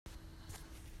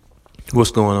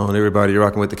What's going on, everybody? You're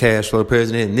rocking with the Cash Flow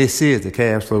President, and this is the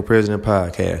Cash Flow President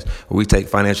Podcast, where we take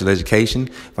financial education,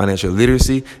 financial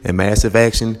literacy, and massive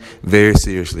action very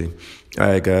seriously. All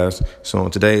right, guys. So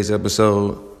on today's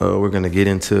episode, we're going to get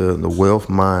into the wealth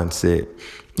mindset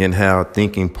and how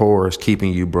thinking poor is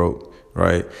keeping you broke,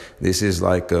 right? This is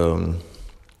like kind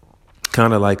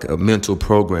of like a mental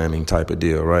programming type of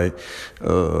deal, right?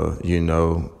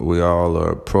 We all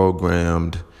are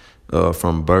programmed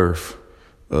from birth.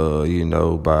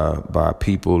 By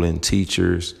people and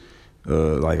teachers,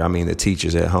 the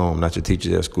teachers at home, not your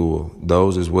teachers at school,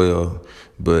 those as well.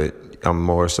 But I'm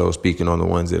more so speaking on the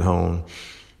ones at home.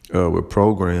 We're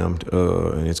programmed,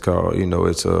 and it's called,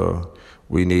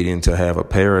 we needing to have a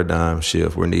paradigm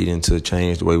shift. We're needing to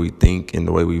change the way we think and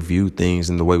the way we view things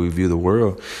and the way we view the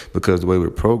world, because the way we're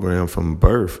programmed from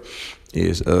birth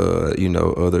is,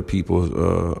 other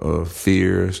people's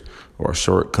fears or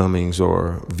shortcomings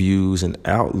or views and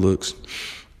outlooks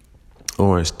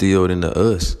are instilled into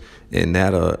us. And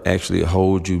that'll actually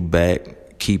hold you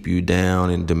back, keep you down,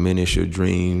 and diminish your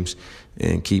dreams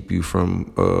and keep you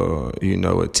from,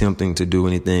 attempting to do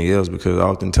anything else. Because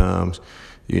oftentimes,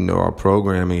 our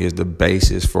programming is the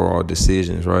basis for our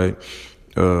decisions, right?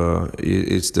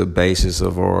 It's the basis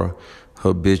of our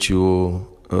habitual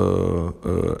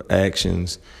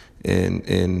actions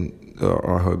and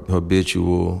our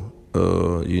habitual,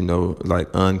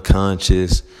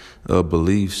 unconscious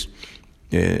beliefs.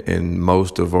 And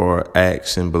most of our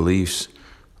acts and beliefs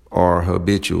are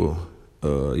habitual.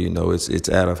 It's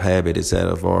out of habit. It's out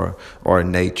of our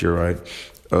nature, right?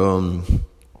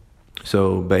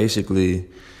 So basically,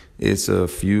 it's a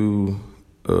few,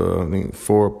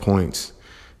 4 points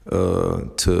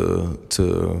to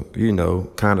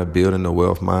kind of building a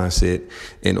wealth mindset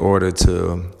in order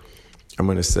to, I'm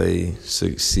going to say,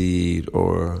 succeed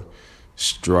or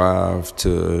strive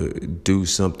to do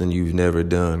something you've never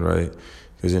done, right?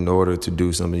 Because in order to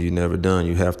do something you've never done,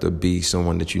 you have to be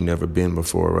someone that you've never been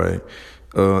before, right?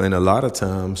 And a lot of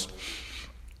times,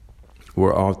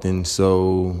 we're often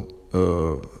so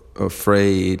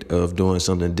afraid of doing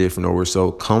something different, or we're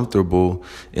so comfortable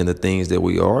in the things that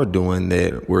we are doing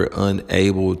that we're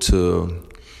unable to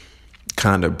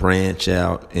kind of branch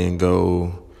out and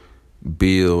go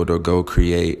build or go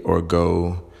create or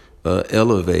go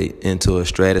elevate into a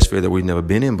stratosphere that we've never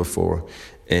been in before.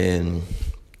 And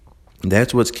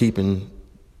that's what's keeping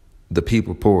the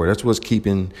people poor. That's what's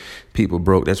keeping people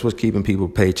broke. That's what's keeping people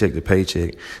paycheck to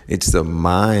paycheck. It's the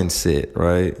mindset,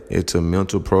 right? It's a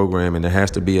mental program, and there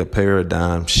has to be a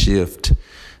paradigm shift,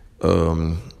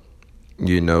 in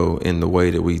the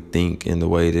way that we think, in the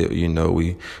way that,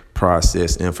 we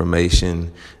process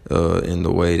information, in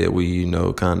the way that we,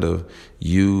 kind of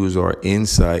use our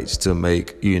insights to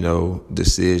make,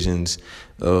 decisions,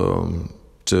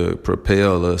 to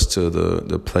propel us to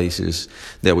the places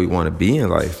that we want to be in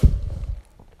life.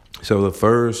 So the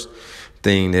first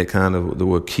thing that kind of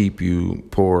will keep you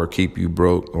poor, keep you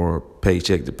broke, or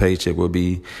paycheck to paycheck will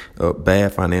be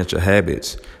bad financial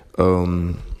habits.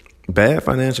 Bad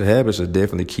financial habits will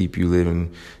definitely keep you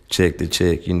living check to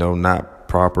check, not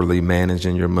properly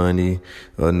managing your money,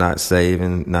 not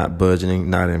saving, not budgeting,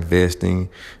 not investing,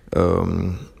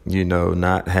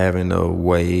 not having a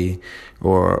way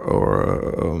or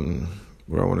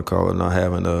what I want to call it, not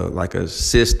having a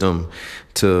system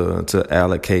to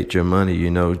allocate your money,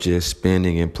 just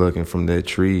spending and plucking from that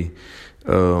tree.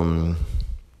 What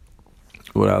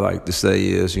I like to say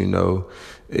is,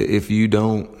 if you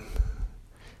don't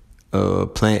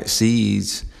plant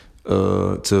seeds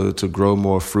to grow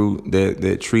more fruit,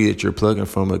 that tree that you're plucking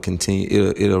from will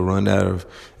continue.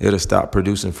 It'll stop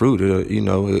producing fruit.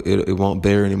 It won't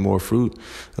bear any more fruit.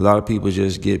 A lot of people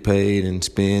just get paid and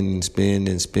spend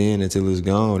until it's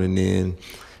gone, and then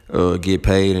get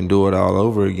paid and do it all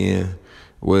over again.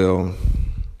 Well,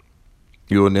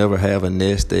 you'll never have a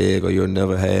nest egg, or you'll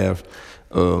never have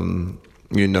any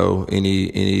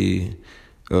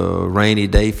rainy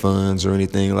day funds or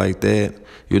anything like that.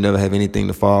 You'll never have anything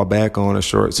to fall back on, a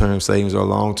short-term savings or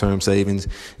long-term savings,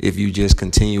 if you just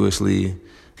continuously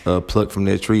pluck from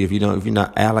that tree. If you're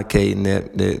not allocating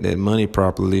that money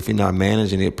properly, if you're not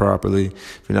managing it properly,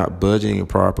 if you're not budgeting it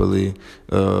properly,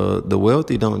 the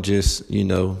wealthy don't just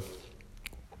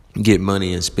get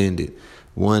money and spend it.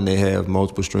 One, they have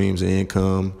multiple streams of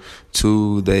income.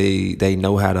 Two, they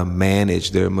know how to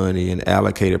manage their money and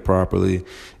allocate it properly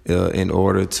in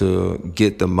order to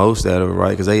get the most out of it,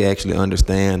 right? Because they actually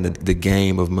understand the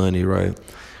game of money, right?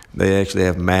 They actually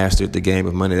have mastered the game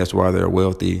of money. That's why they're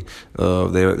wealthy.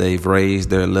 They've raised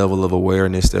their level of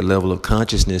awareness, their level of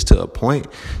consciousness to a point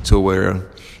to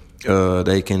where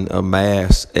They can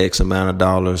amass X amount of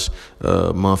dollars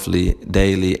monthly,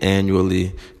 daily,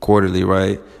 annually, quarterly,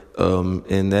 right?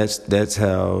 And that's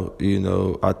how,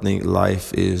 I think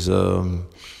life is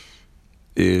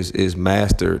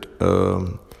mastered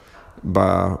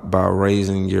by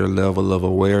raising your level of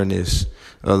awareness.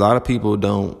 A lot of people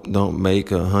don't make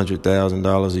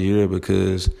 $100,000 a year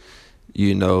because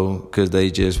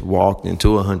they just walked into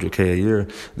 $100K a year.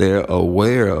 They're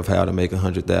aware of how to make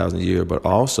 $100,000 a year, but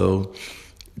also,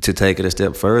 to take it a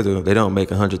step further, they don't make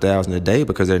 $100,000 a day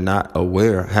because they're not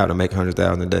aware how to make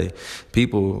 $100,000 a day.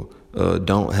 People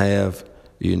don't have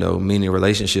meaning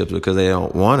relationships because they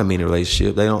don't want a meaning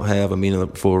relationship. They don't have a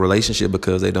meaningful relationship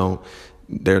because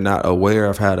they're not aware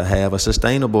of how to have a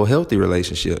sustainable, healthy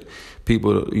relationship.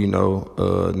 People,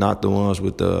 not the ones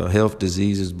with health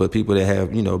diseases, but people that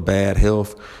have, bad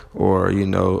health or,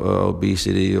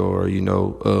 obesity or,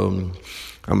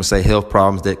 I'm going to say health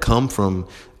problems that come from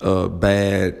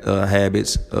bad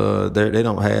habits. They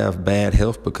don't have bad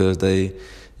health because they,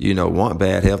 want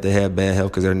bad health. They have bad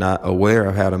health because they're not aware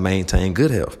of how to maintain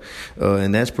good health.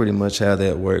 And that's pretty much how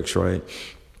that works, right?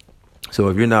 So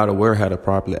if you're not aware how to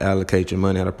properly allocate your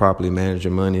money, how to properly manage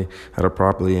your money, how to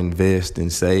properly invest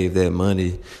and save that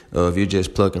money, if you're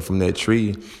just plucking from that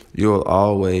tree, you'll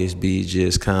always be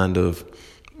just kind of,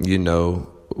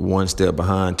 one step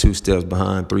behind, 2 steps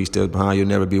behind, 3 steps behind. You'll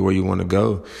never be where you want to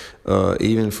go.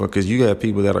 Because you got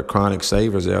people that are chronic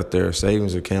savers out there.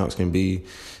 Savings accounts can be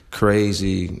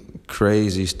crazy,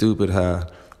 stupid high.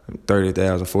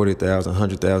 $30,000,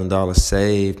 $40,000, $100,000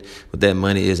 saved, but that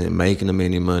money isn't making them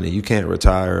any money. You can't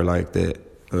retire like that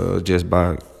just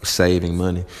by saving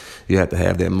money. You have to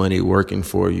have that money working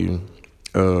for you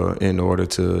in order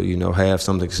to, have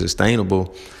something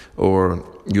sustainable, or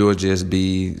you'll just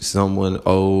be someone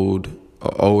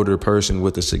older person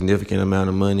with a significant amount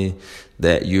of money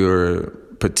that you're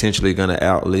potentially going to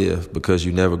outlive because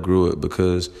you never grew it,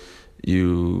 because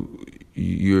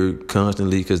you're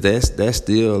constantly, because that's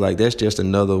still that's just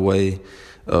another way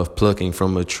of plucking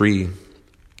from a tree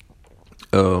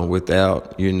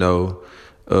without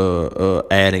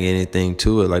adding anything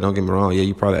to it. Like, don't get me wrong,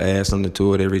 you probably add something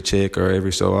to it every check or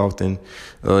every so often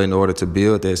in order to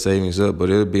build that savings up, but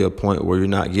it'll be a point where you're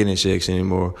not getting checks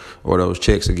anymore, or those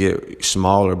checks will get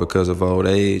smaller because of old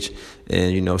age,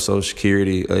 and Social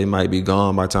Security, it might be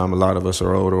gone by the time a lot of us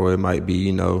are older, or it might be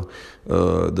the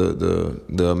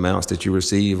amounts that you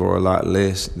receive are a lot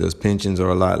less. Those pensions are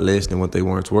a lot less than what they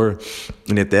once were,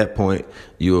 and at that point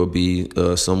you'll be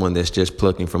someone that's just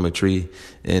plucking from a tree.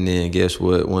 And then guess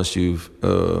what? Once you've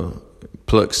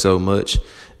plucked so much,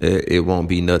 it won't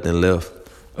be nothing left.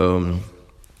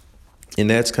 And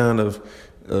that's kind of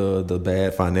the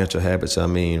bad financial habits.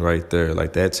 Right there.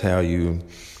 Like, that's how you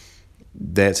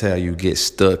get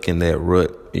stuck in that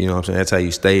rut. You know what I'm saying? That's how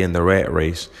you stay in the rat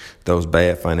race, those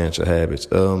bad financial habits.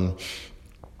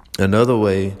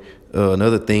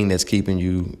 Another thing that's keeping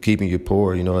you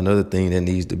poor, another thing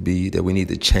that we need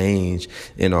to change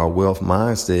in our wealth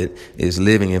mindset is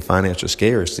living in financial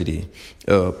scarcity.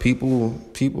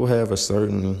 People have a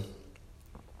certain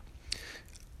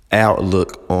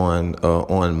outlook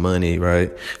on money,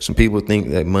 right? Some people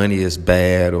think that money is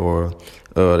bad, or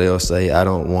they'll say, I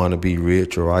don't want to be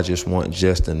rich, or I just want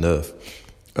just enough.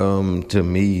 To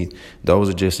me, those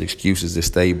are just excuses to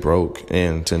stay broke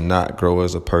and to not grow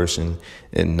as a person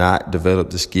and not develop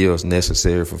the skills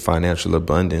necessary for financial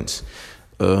abundance.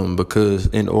 Because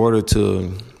in order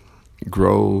to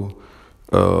grow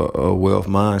a wealth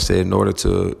mindset, in order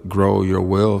to grow your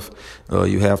wealth,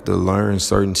 you have to learn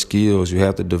certain skills. You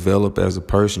have to develop as a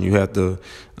person. You have to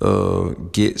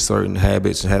get certain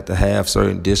habits, and have to have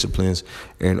certain disciplines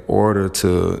in order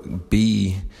to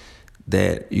be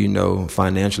that,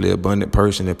 financially abundant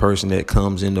person, a person that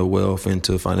comes into wealth,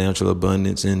 into financial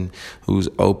abundance, and who's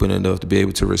open enough to be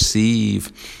able to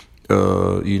receive,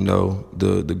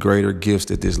 the greater gifts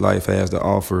that this life has to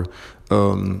offer.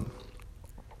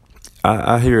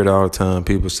 I hear it all the time.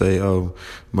 People say, oh,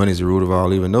 money's the root of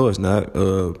all evil. No, it's not.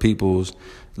 People's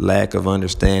lack of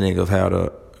understanding of how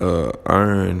to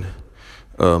earn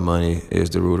money is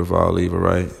the root of all evil,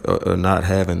 right? Not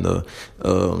having the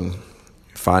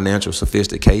financial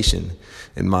sophistication,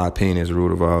 in my opinion, is the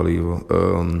root of all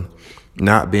evil.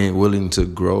 Not being willing to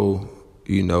grow,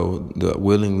 the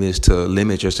willingness to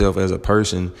limit yourself as a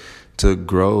person to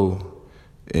grow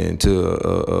into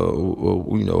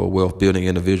a wealth building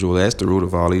individual, that's the root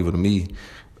of all evil to me.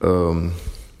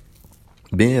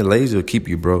 Being lazy will keep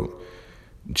you broke,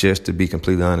 just to be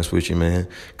completely honest with you, man.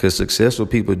 Because successful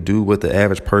people do what the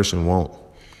average person won't.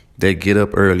 They get up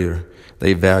earlier.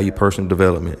 They value personal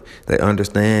development. They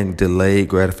understand delayed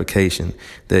gratification.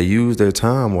 They use their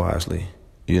time wisely.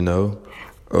 You know,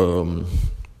 a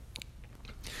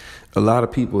lot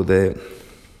of people that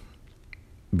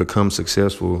become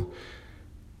successful,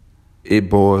 it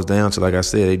boils down to, like I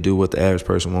said, they do what the average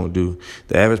person won't do.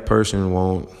 The average person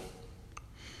won't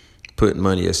put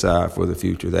money aside for the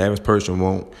future. The average person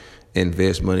won't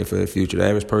invest money for the future. The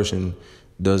average person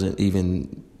doesn't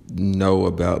even know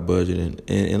about budgeting.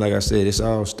 And like I said, it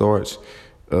all starts,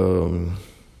 it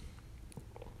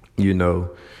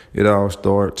all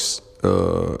starts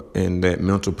in that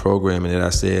mental programming that I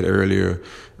said earlier,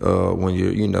 when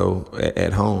you're,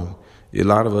 at home. A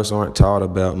lot of us aren't taught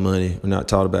about money. We're not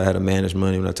taught about how to manage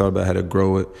money. We're not taught about how to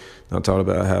grow it. We're not taught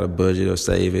about how to budget or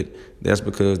save it. That's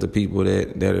because the people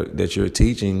that you're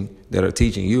teaching, that are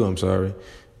teaching you,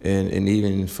 and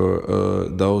even for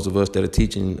those of us that are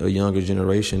teaching a younger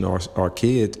generation, our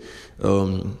kids, they're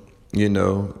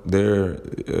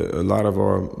a lot of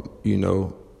our,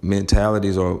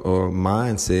 mentalities or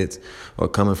mindsets are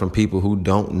coming from people who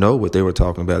don't know what they were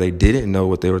talking about. They didn't know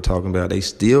what they were talking about. They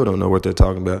still don't know what they're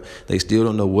talking about. They still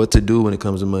don't know what to do when it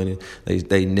comes to money.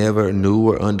 They never knew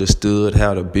or understood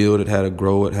how to build it, how to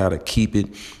grow it, how to keep it.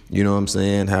 You know what I'm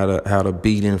saying? How to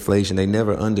beat inflation. They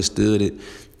never understood it.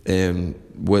 And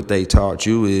what they taught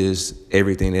you is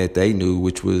everything that they knew,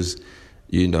 which was,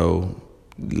 little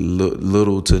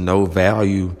to no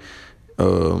value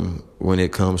when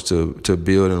it comes to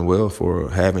building wealth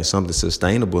or having something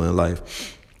sustainable in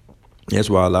life. That's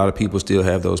why a lot of people still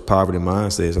have those poverty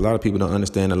mindsets. A lot of people don't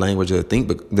understand the language of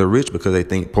they're rich because they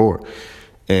think poor.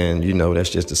 And,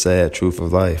 that's just the sad truth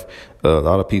of life. A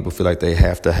lot of people feel like they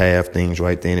have to have things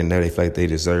right then and there. They feel like they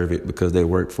deserve it because they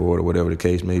work for it or whatever the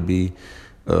case may be.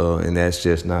 And that's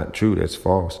just not true. That's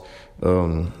false.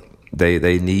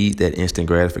 They need that instant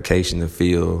gratification to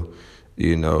feel,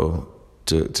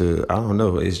 to I don't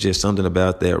know. It's just something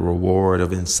about that reward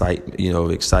of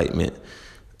excitement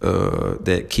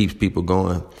that keeps people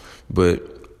going. But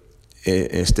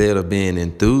instead of being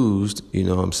enthused,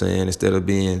 instead of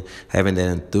having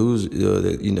that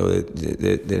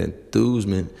that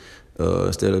enthusement,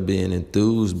 instead of being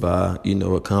enthused by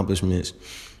accomplishments,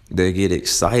 they get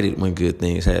excited when good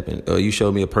things happen. You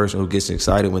show me a person who gets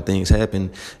excited when things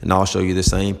happen, and I'll show you the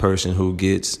same person who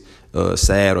gets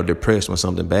sad or depressed when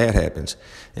something bad happens.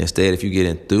 Instead, if you get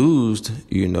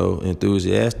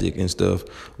enthusiastic and stuff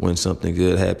when something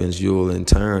good happens, you'll in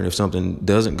turn, if something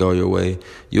doesn't go your way,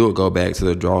 you'll go back to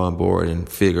the drawing board and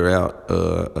figure out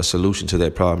a solution to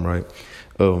that problem, right?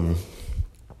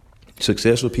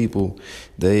 Successful people,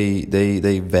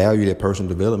 they value their personal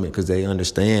development because they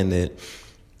understand that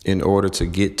in order to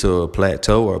get to a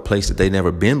plateau or a place that they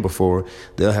never been before,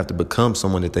 they'll have to become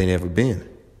someone that they never been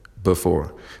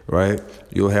before, right?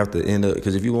 You'll have to end up,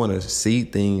 because if you want to see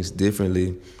things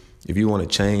differently, if you want to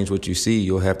change what you see,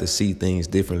 you'll have to see things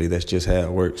differently. That's just how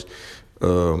it works.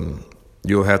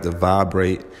 You'll have to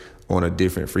vibrate on a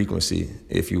different frequency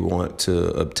if you want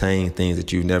to obtain things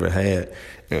that you've never had.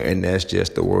 And that's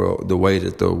just the way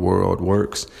that the world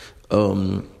works.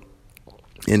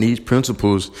 And these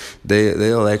principles,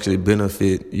 they'll actually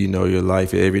benefit, your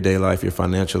life, your everyday life, your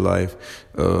financial life,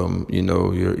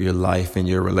 your life and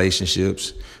your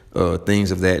relationships,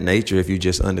 things of that nature. If you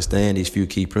just understand these few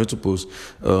key principles,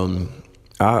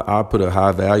 I put a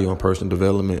high value on personal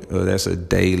development. That's a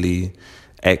daily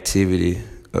activity.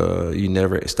 You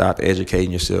never stop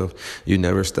educating yourself. You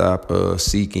never stop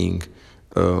seeking,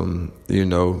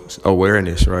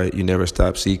 awareness, right? You never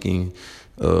stop seeking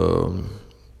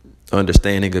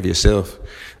understanding of yourself,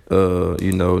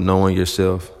 knowing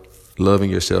yourself, loving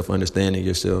yourself, understanding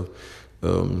yourself.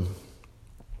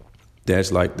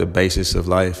 That's like the basis of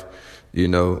life,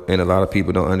 and a lot of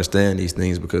people don't understand these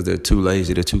things because they're too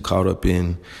lazy. They're too caught up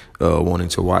in wanting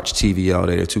to watch TV all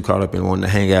day. They're too caught up in wanting to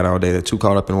hang out all day. They're too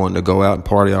caught up in wanting to go out and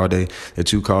party all day. They're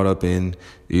too caught up in,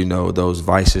 those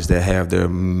vices that have their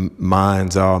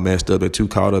minds all messed up. They're too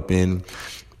caught up in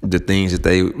the things that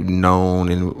they've known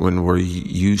and were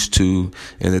used to,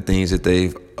 and the things that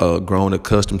they've grown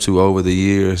accustomed to over the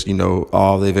years.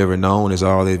 All they've ever known is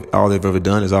all they've ever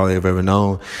done is all they've ever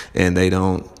known, and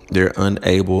they're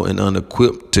unable and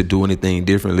unequipped to do anything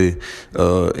differently.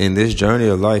 In this journey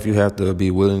of life, you have to be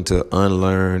willing to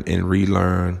unlearn and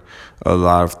relearn a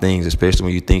lot of things, especially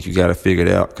when you think you got it figured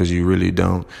out, because you really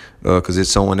don't. Because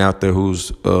it's someone out there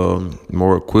who's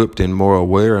more equipped and more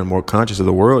aware and more conscious of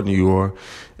the world than you are.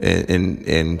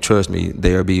 And trust me,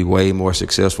 they'll be way more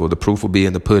successful. The proof will be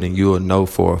in the pudding. You'll know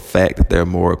for a fact that they're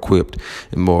more equipped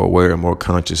and more aware and more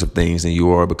conscious of things than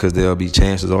you are, because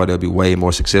chances are they'll be way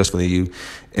more successful than you.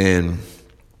 And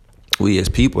we as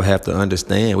people have to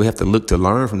understand, we have to look to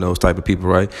learn from those type of people,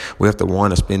 right? We have to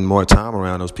want to spend more time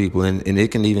around those people. And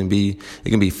it can even be, it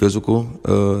can be physical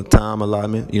time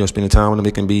allotment, spending time with them.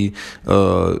 It can be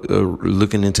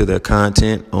looking into their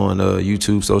content on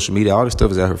YouTube, social media. All this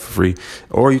stuff is out here for free.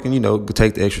 Or you can,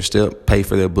 take the extra step, pay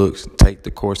for their books, take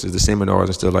the courses, the seminars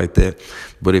and stuff like that.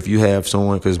 But if you have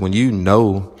someone, because when you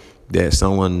know that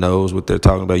someone knows what they're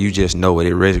talking about, you just know it.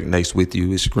 It resonates with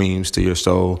you. It screams to your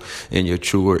soul and your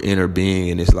truer inner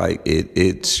being. And it's like,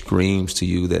 it screams to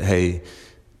you that, hey,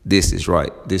 this is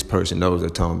right. This person knows what they're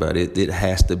talking about. It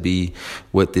has to be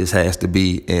what this has to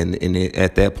be. And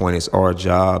at that point, it's our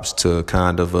jobs to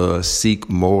kind of seek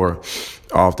more.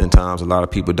 Oftentimes, a lot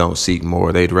of people don't seek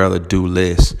more. They'd rather do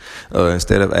less.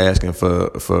 Instead of asking for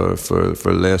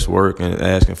less work and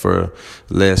asking for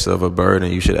less of a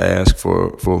burden, you should ask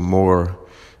for more.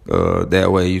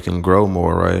 That way you can grow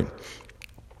more, right?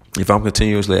 If I'm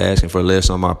continuously asking for less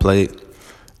on my plate,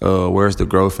 where's the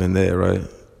growth in that, right?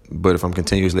 But if I'm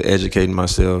continuously educating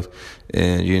myself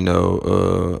and,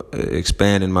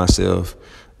 expanding myself,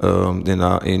 then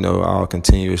I'll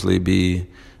continuously be,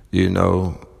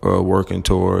 working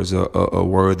towards a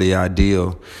worthy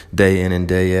ideal day in and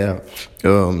day out.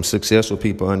 Successful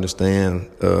people understand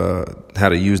how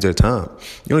to use their time.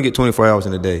 You only get 24 hours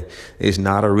in a day. It's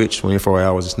not a rich 24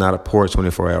 hours. It's not a poor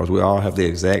 24 hours. We all have the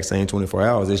exact same 24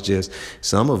 hours. It's just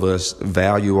some of us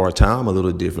value our time a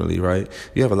little differently, right?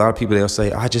 You have a lot of people that'll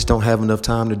say, I just don't have enough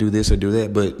time to do this or do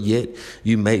that. But yet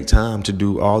you make time to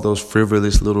do all those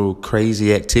frivolous little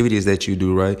crazy activities that you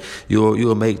do, right?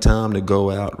 You'll make time to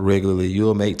go out regularly.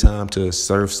 You'll make time to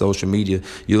surf social media.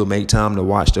 You'll make time to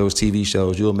watch those TV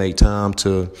shows. You'll make time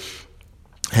to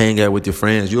hang out with your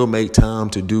friends. You'll make time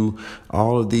to do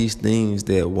all of these things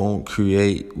that won't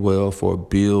create wealth or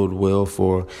build wealth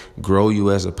or grow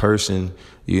you as a person.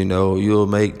 You'll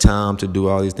make time to do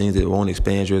all these things that won't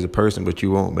expand you as a person, but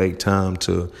you won't make time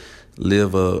to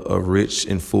live a rich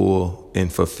and full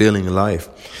and fulfilling life.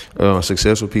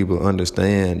 Successful people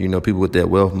understand, people with that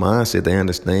wealth mindset, they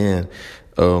understand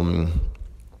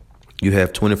you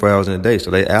have 24 hours in a day, so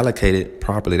they allocate it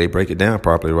properly. They break it down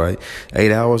properly, right?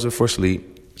 8 hours are for sleep.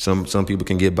 Some people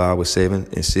can get by with 7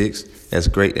 and 6. That's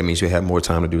great. That means you have more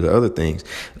time to do the other things.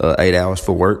 8 hours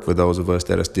for work for those of us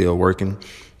that are still working.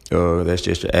 That's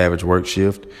just your average work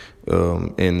shift.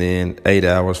 And then 8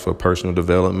 hours for personal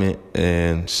development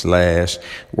and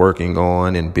 / working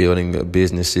on and building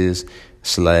businesses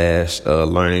 /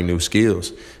 learning new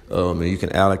skills. And you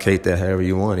can allocate that however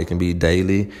you want. It can be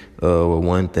daily.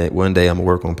 One day I'm gonna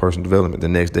work on personal development. The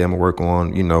next day I'm gonna work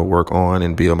on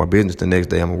and build my business. The next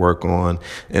day I'm gonna work on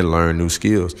and learn new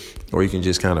skills. Or you can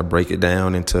just kind of break it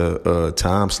down into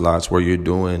time slots where you're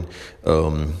doing,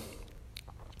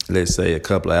 let's say a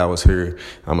couple of hours here,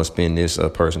 I'm going to spend this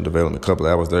personal development, a couple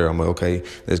of hours there. I'm like, okay,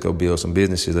 let's go build some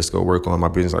businesses. Let's go work on my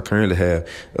business I currently have.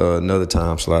 Another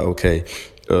time slot, okay,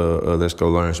 let's go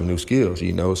learn some new skills,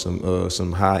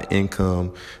 some high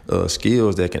income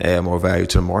skills that can add more value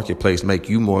to the marketplace, make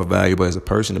you more valuable as a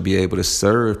person to be able to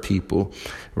serve people,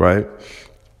 right?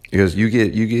 Because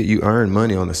you earn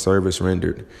money on the service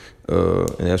rendered.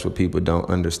 And that's what people don't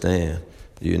understand,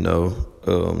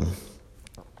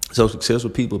 So successful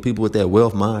people with that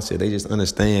wealth mindset, they just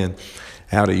understand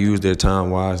how to use their time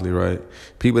wisely, right?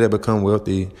 People that become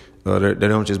wealthy, they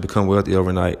don't just become wealthy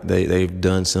overnight. They've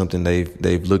done something.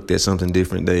 They've looked at something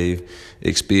different. They've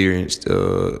experienced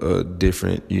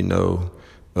different,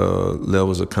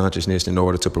 levels of consciousness in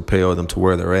order to propel them to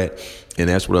where they're at. And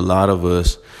that's what a lot of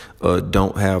us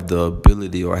don't have the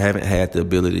ability or haven't had the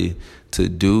ability to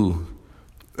do.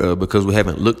 Because we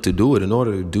haven't looked to do it. In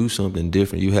order to do something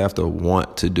different, you have to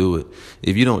want to do it.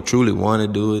 If you don't truly want to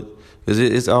do it, because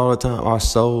it's all the time, our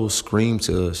souls scream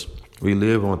to us. We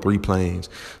live on 3 planes,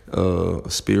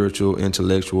 spiritual,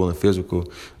 intellectual, and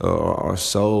physical. Our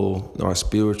soul, our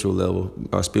spiritual level,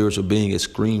 our spiritual being, it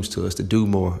screams to us to do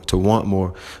more, to want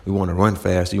more. We want to run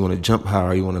faster. You want to jump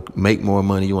higher. You want to make more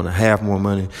money. You want to have more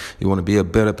money. You want to be a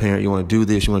better parent. You want to do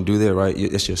this. You want to do that, right?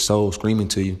 It's your soul screaming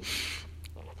to you.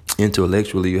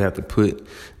 Intellectually, you have to put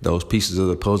those pieces of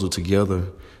the puzzle together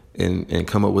and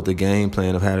come up with a game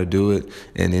plan of how to do it.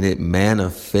 And then it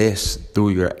manifests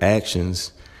through your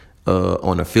actions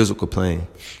on a physical plane.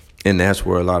 And that's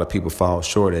where a lot of people fall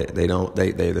short at.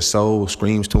 The soul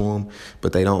screams to them,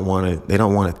 but they don't want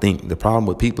to think. The problem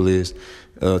with people is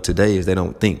today is they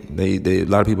don't think. A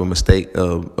lot of people mistake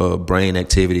brain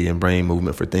activity and brain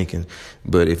movement for thinking.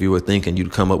 But if you were thinking,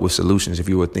 you'd come up with solutions. If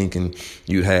you were thinking,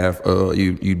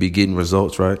 you'd be getting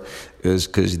results, right? It's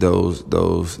because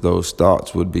those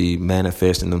thoughts would be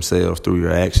manifesting themselves through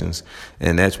your actions.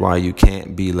 And that's why you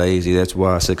can't be lazy. That's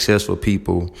why successful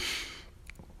people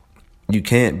you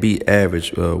can't be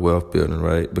average wealth building,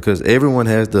 right? Because everyone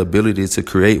has the ability to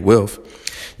create wealth.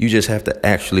 You just have to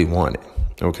actually want it.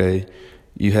 Okay,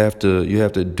 you have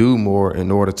to do more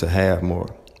in order to have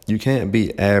more. You can't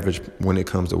be average when it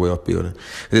comes to wealth building.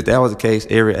 If that was the case,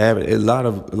 a lot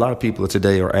of people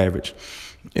today are average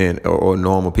or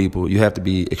normal people. You have to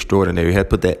be extraordinary. You have to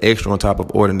put that extra on top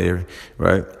of ordinary,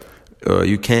 right?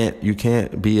 You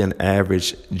can't be an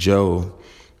average Joe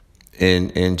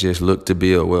and just look to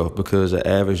build wealth, because the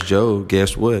average Joe,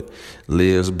 guess what,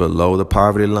 lives below the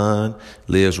poverty line,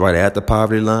 lives right at the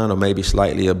poverty line, or maybe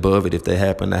slightly above it if they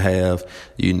happen to have,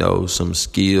 some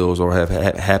skills, or have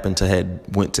happened to have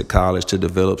went to college to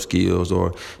develop skills,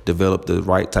 or develop the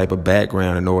right type of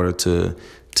background in order to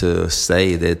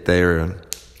say that they're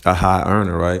a high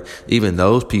earner, right? Even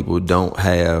those people don't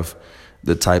have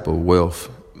the type of wealth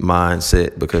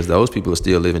mindset, because those people are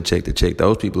still living check to check.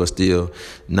 Those people are still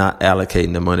not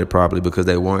allocating the money properly because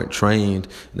they weren't trained.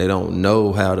 They don't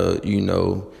know how to,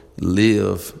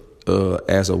 live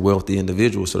as a wealthy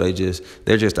individual. So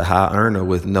they're just a high earner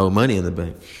with no money in the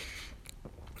bank.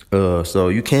 So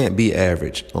you can't be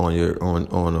average with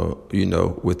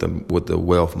the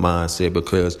wealth mindset,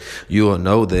 because you'll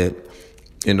know that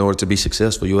in order to be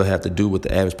successful, you will have to do what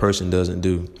the average person doesn't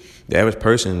do. The average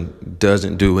person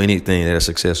doesn't do anything that a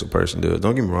successful person does.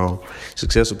 Don't get me wrong.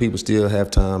 Successful people still have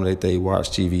time that they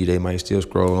watch TV. They might still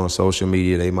scroll on social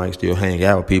media. They might still hang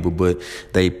out with people, but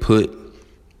they put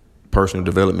personal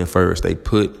development first. They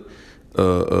put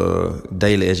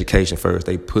daily education first.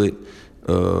 They put,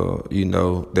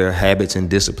 their habits and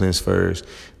disciplines first.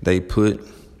 They put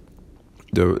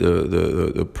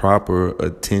the proper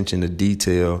attention to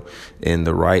detail in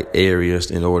the right areas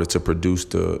in order to produce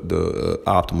the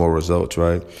optimal results,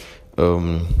 right?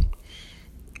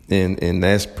 And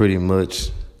that's pretty much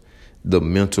the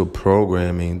mental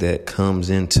programming that comes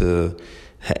into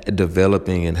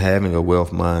developing and having a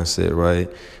wealth mindset, right?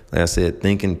 Like I said,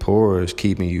 thinking poor is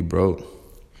keeping you broke,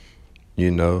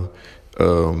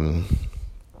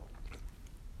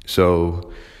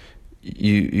 so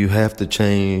you have to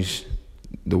change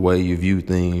the way you view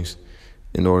things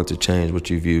in order to change what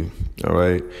you view. All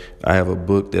right. I have a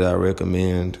book that I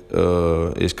recommend.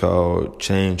 It's called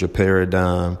Change Your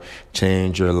Paradigm,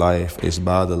 Change Your Life. It's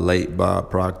by the late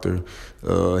Bob Proctor.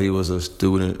 He was a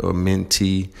student or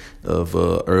mentee of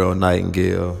Earl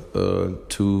Nightingale,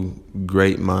 two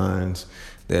great minds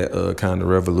that kind of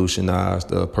revolutionized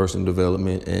personal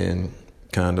development and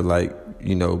kind of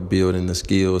building the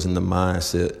skills and the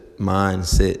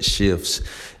mindset shifts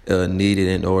needed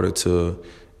in order to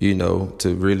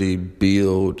really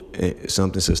build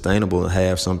something sustainable and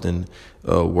have something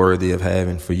worthy of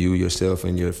having for you, yourself,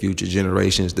 and your future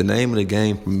generations. The name of the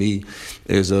game for me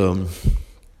is building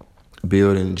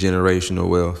generational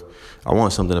wealth. I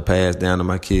want something to pass down to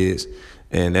my kids,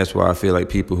 and that's why I feel like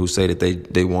people who say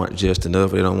that they want just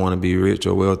enough, they don't want to be rich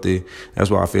or wealthy, that's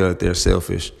why I feel like they're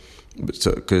selfish.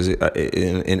 Because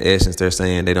in essence, they're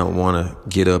saying they don't want to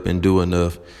get up and do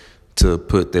enough to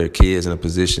put their kids in a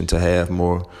position to have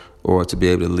more or to be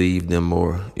able to leave them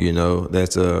more.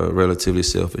 That's relatively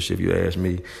selfish if you ask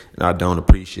me, and I don't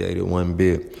appreciate it one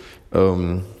bit.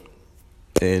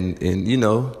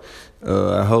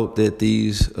 I hope that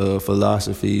these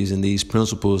philosophies and these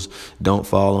principles don't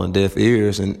fall on deaf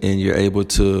ears, and you're able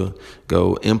to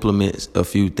go implement a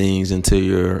few things into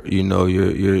your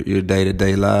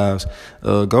day-to-day lives.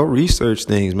 Go research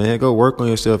things, man. Go work on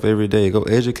yourself every day. Go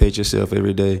educate yourself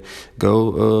every day.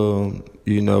 Go,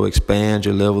 expand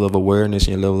your level of awareness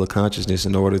and your level of consciousness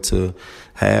in order to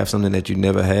have something that you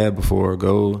never had before.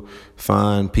 Go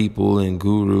find people and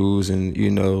gurus and,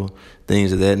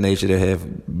 things of that nature that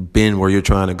have been where you're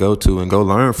trying to go to, and go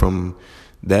learn from them.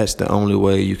 That's the only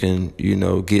way you can,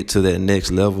 get to that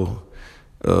next level.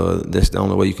 That's the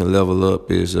only way you can level up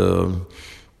is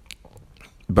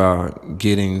by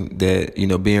getting that,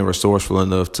 being resourceful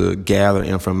enough to gather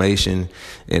information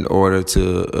in order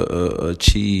to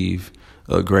achieve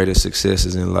greater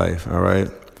successes in life. All right.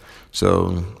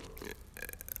 So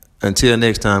until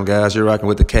next time, guys, you're rocking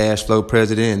with the Cash Flow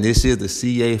President, and this is the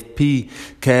CFP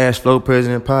Cash Flow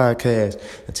President Podcast.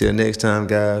 Until next time,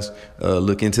 guys,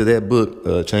 look into that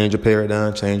book, Change Your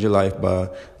Paradigm, Change Your Life by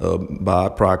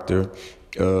Bob Proctor,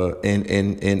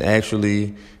 and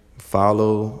actually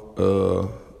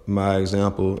follow my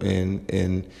example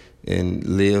and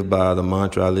live by the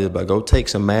mantra I live by. Go take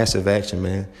some massive action,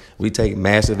 man. We take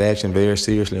massive action very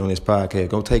seriously on this podcast.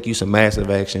 Go take you some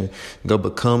massive action. Go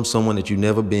become someone that you've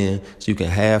never been, so you can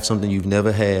have something you've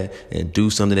never had and do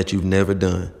something that you've never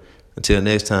done. Until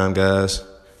next time, guys.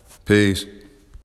 Peace.